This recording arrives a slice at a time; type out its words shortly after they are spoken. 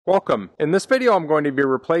Welcome. In this video I'm going to be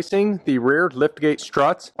replacing the rear liftgate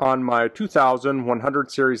struts on my 2100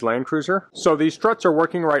 series Land Cruiser. So these struts are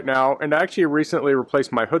working right now, and I actually recently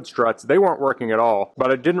replaced my hood struts. They weren't working at all, but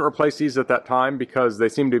I didn't replace these at that time because they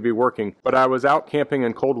seemed to be working. But I was out camping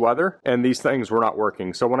in cold weather and these things were not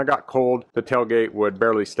working. So when I got cold, the tailgate would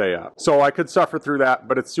barely stay up. So I could suffer through that,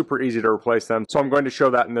 but it's super easy to replace them. So I'm going to show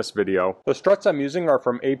that in this video. The struts I'm using are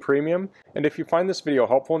from A Premium, and if you find this video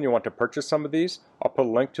helpful and you want to purchase some of these, I'll put a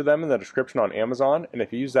link to them in the description on Amazon, and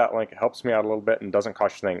if you use that link, it helps me out a little bit and doesn't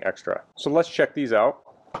cost you anything extra. So let's check these out.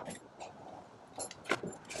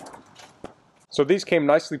 So these came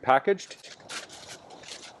nicely packaged.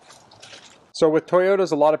 So with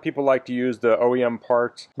Toyotas, a lot of people like to use the OEM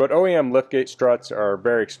parts, but OEM liftgate struts are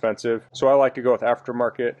very expensive, so I like to go with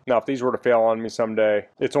aftermarket. Now if these were to fail on me someday,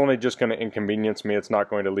 it's only just going to inconvenience me, it's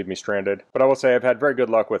not going to leave me stranded. But I will say I've had very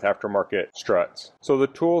good luck with aftermarket struts. So the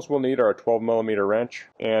tools we'll need are a 12mm wrench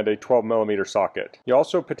and a 12mm socket. You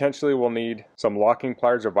also potentially will need some locking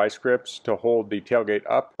pliers or vice grips to hold the tailgate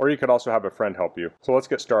up, or you could also have a friend help you. So let's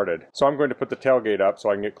get started. So I'm going to put the tailgate up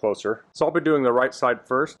so I can get closer. So I'll be doing the right side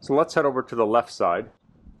first, so let's head over to the left side.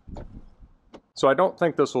 So I don't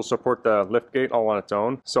think this will support the liftgate all on its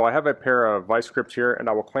own. So I have a pair of vice grips here and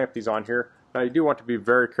I will clamp these on here. Now you do want to be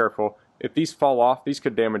very careful. If these fall off, these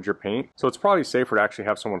could damage your paint. So it's probably safer to actually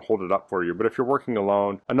have someone hold it up for you. But if you're working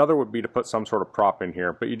alone, another would be to put some sort of prop in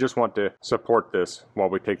here. But you just want to support this while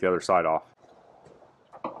we take the other side off.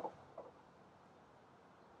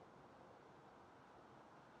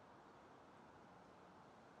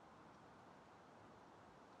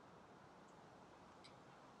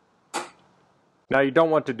 Now you don't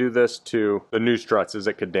want to do this to the new struts as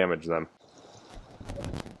it could damage them.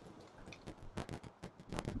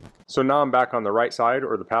 So now I'm back on the right side,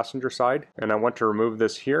 or the passenger side, and I want to remove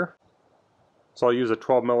this here. So I'll use a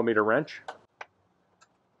 12mm wrench.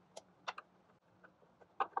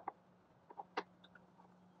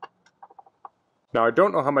 Now I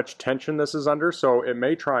don't know how much tension this is under, so it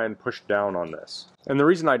may try and push down on this. And the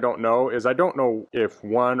reason I don't know is I don't know if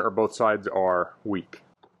one or both sides are weak.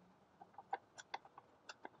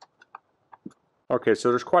 Okay, so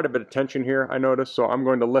there's quite a bit of tension here, I noticed, so I'm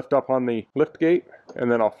going to lift up on the lift gate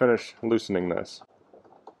and then I'll finish loosening this.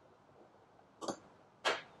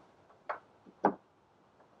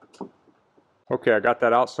 Okay, I got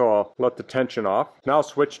that out, so I'll let the tension off. Now I'll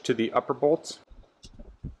switch to the upper bolts.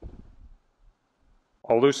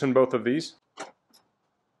 I'll loosen both of these.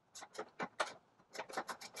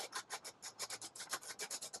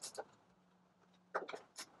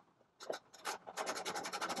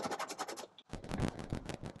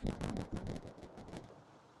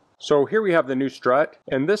 So here we have the new strut,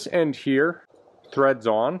 and this end here threads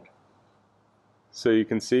on, so you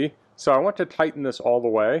can see. So I want to tighten this all the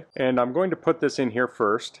way, and I'm going to put this in here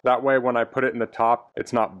first. That way when I put it in the top,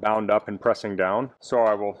 it's not bound up and pressing down. So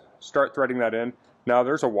I will start threading that in. Now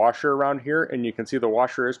there's a washer around here, and you can see the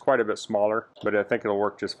washer is quite a bit smaller, but I think it'll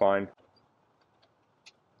work just fine.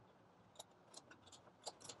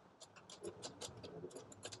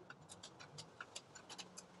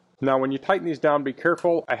 Now when you tighten these down, be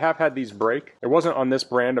careful. I have had these break. It wasn't on this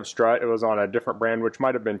brand of strut, it was on a different brand which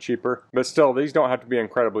might have been cheaper, but still these don't have to be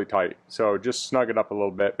incredibly tight. So just snug it up a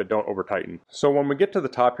little bit, but don't over tighten. So when we get to the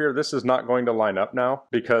top here, this is not going to line up now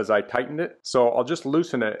because I tightened it. So I'll just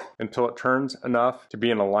loosen it until it turns enough to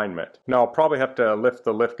be in alignment. Now I'll probably have to lift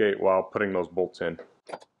the liftgate while putting those bolts in.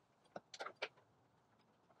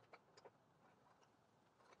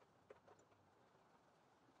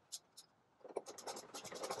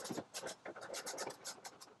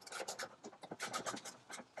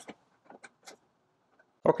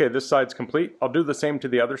 Okay, this side's complete. I'll do the same to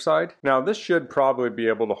the other side. Now this should probably be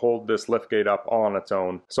able to hold this liftgate up all on its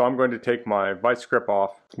own. So I'm going to take my vice grip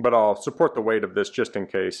off, but I'll support the weight of this just in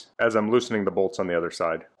case as I'm loosening the bolts on the other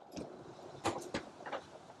side.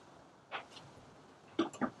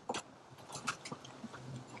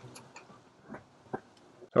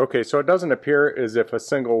 Okay, so it doesn't appear as if a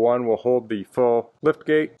single one will hold the full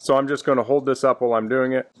liftgate. So I'm just going to hold this up while I'm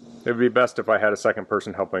doing it. It would be best if I had a second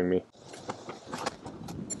person helping me.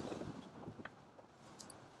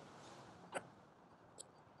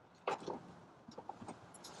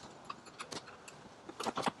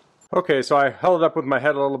 Okay, so I held it up with my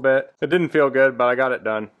head a little bit. It didn't feel good, but I got it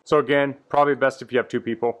done. So again, probably best if you have two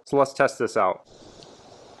people. So let's test this out.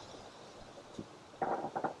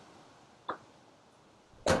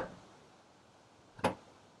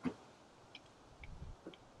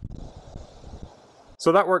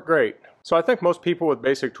 So that worked great. So I think most people with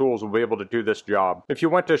basic tools will be able to do this job. If you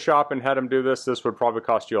went to a shop and had them do this, this would probably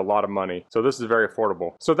cost you a lot of money. So this is very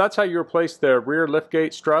affordable. So that's how you replace the rear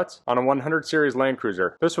liftgate struts on a 100 series Land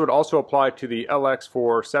Cruiser. This would also apply to the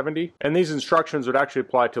LX470, and these instructions would actually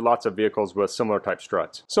apply to lots of vehicles with similar type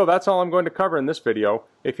struts. So that's all I'm going to cover in this video.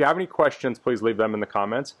 If you have any questions, please leave them in the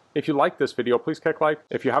comments. If you like this video, please click like.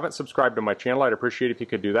 If you haven't subscribed to my channel, I'd appreciate if you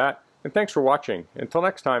could do that. And thanks for watching. Until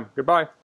next time, goodbye.